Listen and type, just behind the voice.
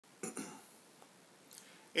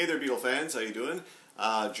Hey there, Beatle fans. How you doing?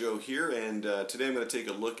 Joe here, and today I'm going to take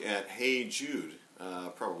a look at Hey Jude,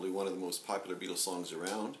 probably one of the most popular Beatles songs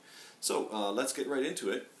around. So let's get right into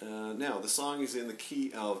it. Now, the song is in the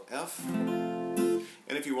key of F, and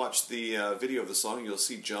if you watch the video of the song, you'll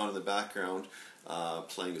see John in the background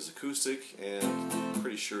playing his acoustic, and I'm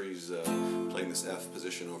pretty sure he's playing this F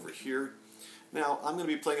position over here. Now, I'm going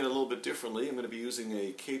to be playing it a little bit differently. I'm going to be using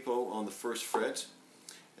a capo on the first fret.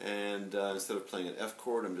 And instead of playing an F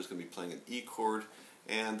chord, I'm just going to be playing an E chord.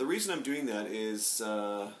 And the reason I'm doing that is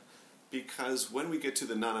because when we get to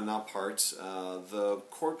the na-na-na part, the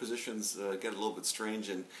chord positions get a little bit strange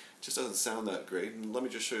and it just doesn't sound that great. And let me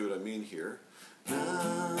just show you what I mean here.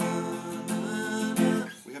 Na, na, na.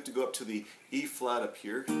 We have to go up to the E flat up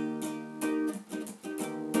here, and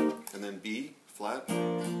then B flat.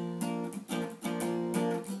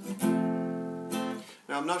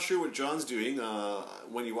 Now, I'm not sure what John's doing.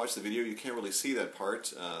 When you watch the video, you can't really see that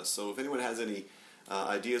part. So if anyone has any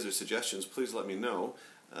ideas or suggestions, please let me know.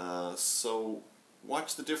 So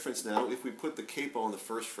watch the difference now. If we put the capo on the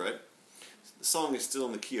first fret, the song is still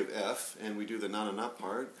in the key of F, and we do the na-na-na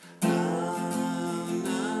part.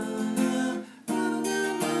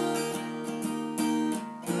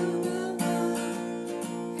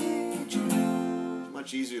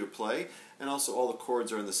 Much easier to play, and also all the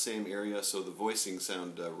chords are in the same area, so the voicing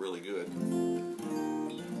sound really good.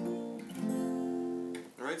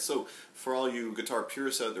 Alright, so for all you guitar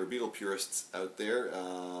purists out there, Beatle purists out there,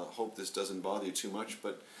 hope this doesn't bother you too much,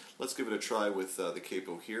 but let's give it a try with the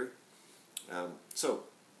capo here. So,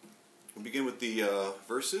 we'll begin with the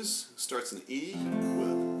verses. Starts in E,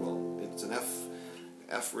 well, it's an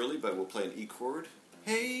F really, but we'll play an E chord.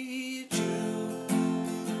 Hey Jude,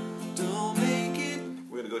 don't make it.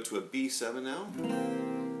 We're going to go to a B7 now.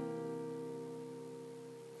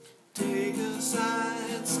 Take a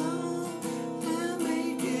side song and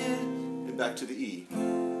make it. And back to the E.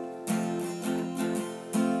 And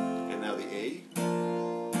now the A.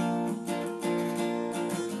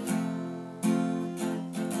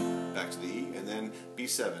 Back to the E. And then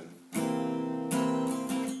B7.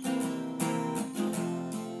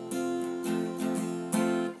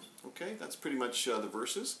 Okay, that's pretty much the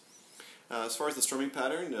verses. As far as the strumming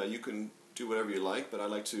pattern, you can do whatever you like, but I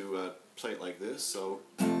like to play it like this. So.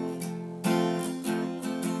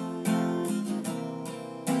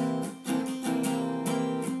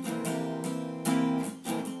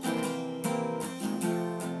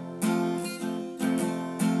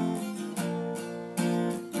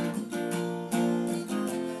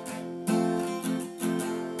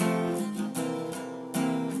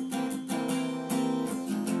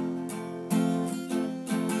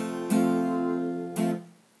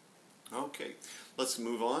 Okay, let's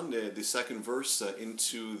move on to the second verse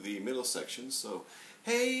into the middle section. So,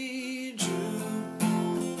 hey Jude,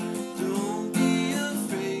 don't be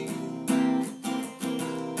afraid.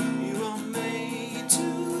 You are made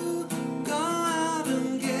to go out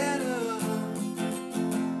and get her.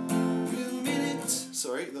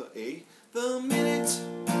 The minute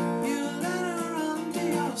you let her under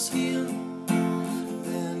your skin,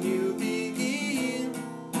 then you begin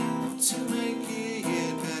to make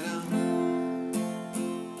it better.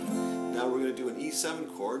 Now we're going to do an E7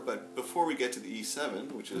 chord, but before we get to the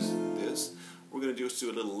E7, which is this, we're going to do a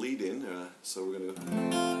little lead-in. So we're going to.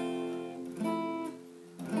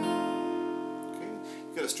 Okay,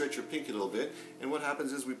 you got to stretch your pinky a little bit, and what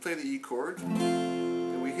happens is we play the E chord,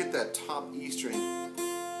 and we hit that top E string.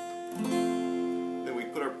 Then we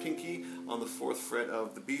put our pinky on the 4th fret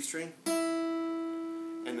of the B string,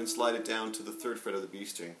 and then slide it down to the 3rd fret of the B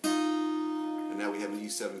string. And now we have an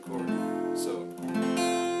E7 chord. So.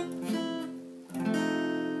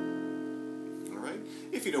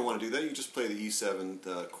 If you don't want to do that, you just play the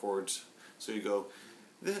E7 chords. So you go,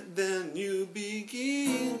 then you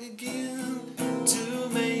begin again to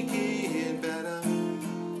make it better,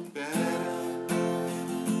 better.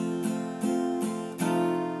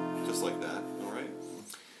 Just like that, alright?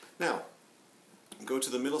 Now, go to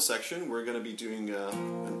the middle section. We're going to be doing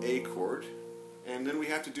an A chord, and then we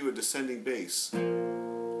have to do a descending bass.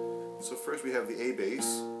 So first we have the A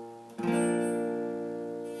bass,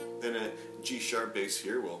 then a G sharp bass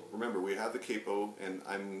here. Well, remember, we have the capo, and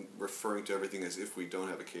I'm referring to everything as if we don't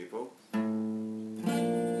have a capo. And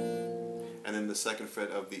then the 2nd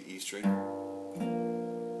fret of the E string,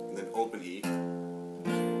 and then open E, and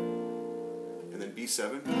then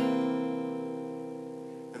B7,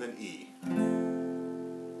 and then E.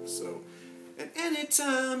 So, and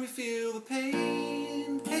anytime you feel the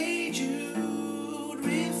pain, hey Jude,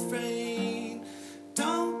 refrain,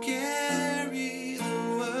 don't carry the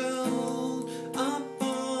world up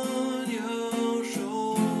on your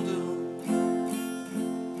shoulders.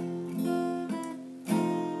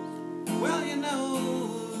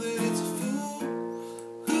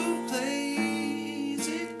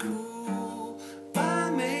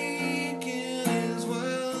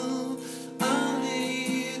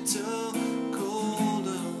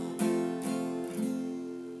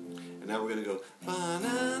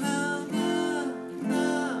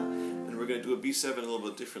 B7 a little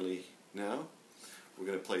bit differently now. We're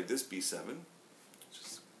going to play this B7,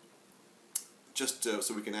 just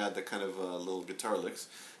so we can add the kind of little guitar licks.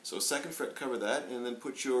 So 2nd fret, cover that, and then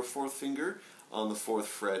put your 4th finger on the 4th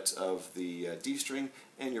fret of the D string,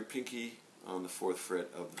 and your pinky on the 4th fret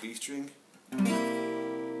of the B string. And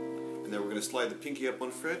then we're going to slide the pinky up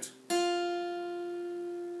 1 fret,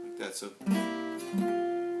 like that, so,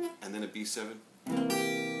 and then a B7.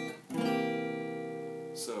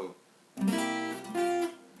 So,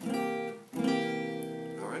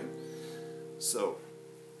 alright, so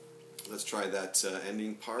let's try that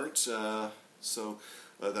ending part.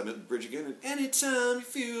 That bridge again. And anytime you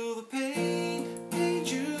feel the pain, hey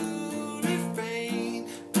Jude, refrain,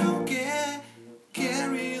 don't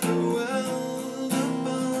carry the world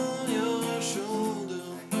upon your shoulder.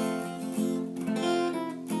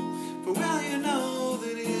 For well you know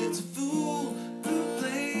that it's a fool who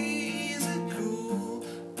plays it cool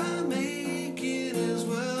by making his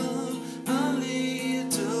world a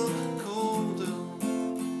little colder.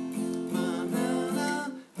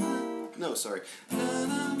 No, sorry.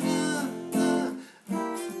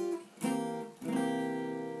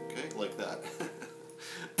 Okay, like that.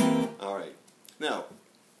 Alright. Now,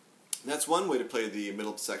 that's one way to play the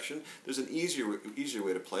middle section. There's an easier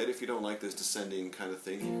way to play it if you don't like this descending kind of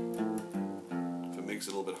thing. If it makes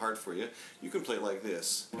it a little bit hard for you, you can play it like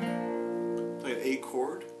this. Play an A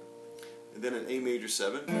chord, and then an A major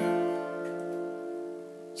 7.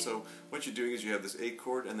 So what you're doing is you have this A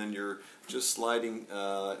chord, and then you're just sliding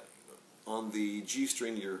on the G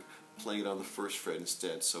string, you're playing it on the 1st fret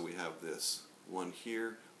instead. So we have this 1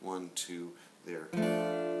 here, 1, 2, there.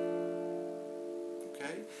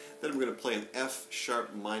 Okay? Then we're going to play an F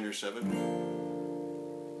sharp minor 7,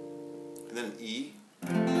 and then an E,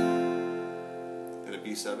 then a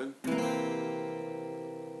B7,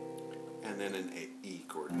 and then an E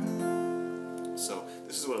chord. So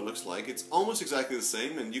this is what it looks like. It's almost exactly the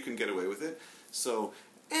same, and you can get away with it. So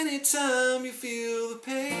anytime you feel the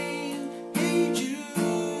pain, hey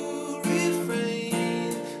Jude,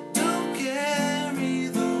 refrain, don't carry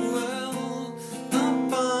the world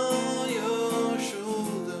upon your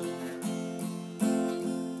shoulder.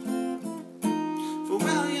 For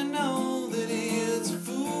well you know that it's a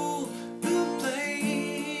fool who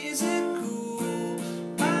plays it cool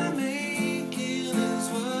by making his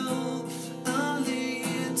world a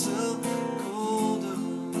little colder.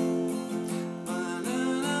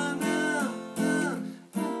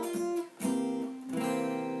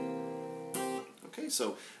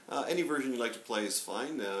 So any version you like to play is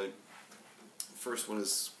fine. First one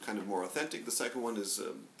is kind of more authentic. The second one is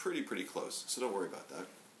pretty close, so don't worry about that.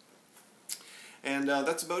 And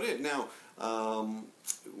that's about it. Now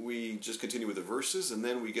we just continue with the verses, and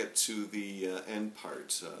then we get to the end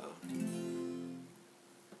part.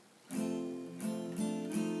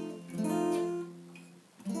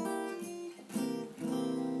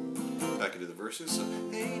 Back into the verses. So,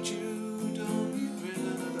 hey Jude, don't you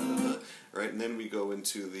right, and then we go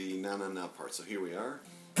into the na-na-na part. So here we are.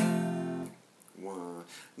 1,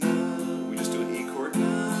 na, we just do an E chord,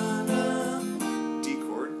 na, na, D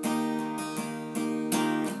chord,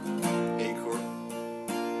 A chord.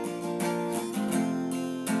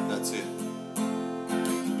 That's it.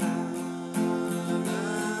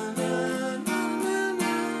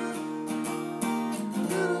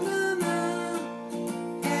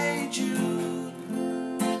 Hey Jude.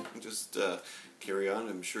 Just carry on.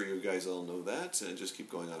 I'm sure you guys all know that, and just keep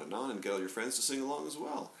going on and get all your friends to sing along as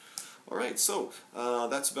well. Alright, so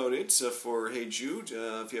that's about it for Hey Jude.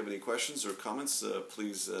 If you have any questions or comments,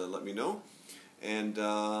 please let me know. And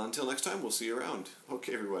until next time, we'll see you around.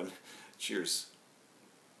 Okay, everyone. Cheers.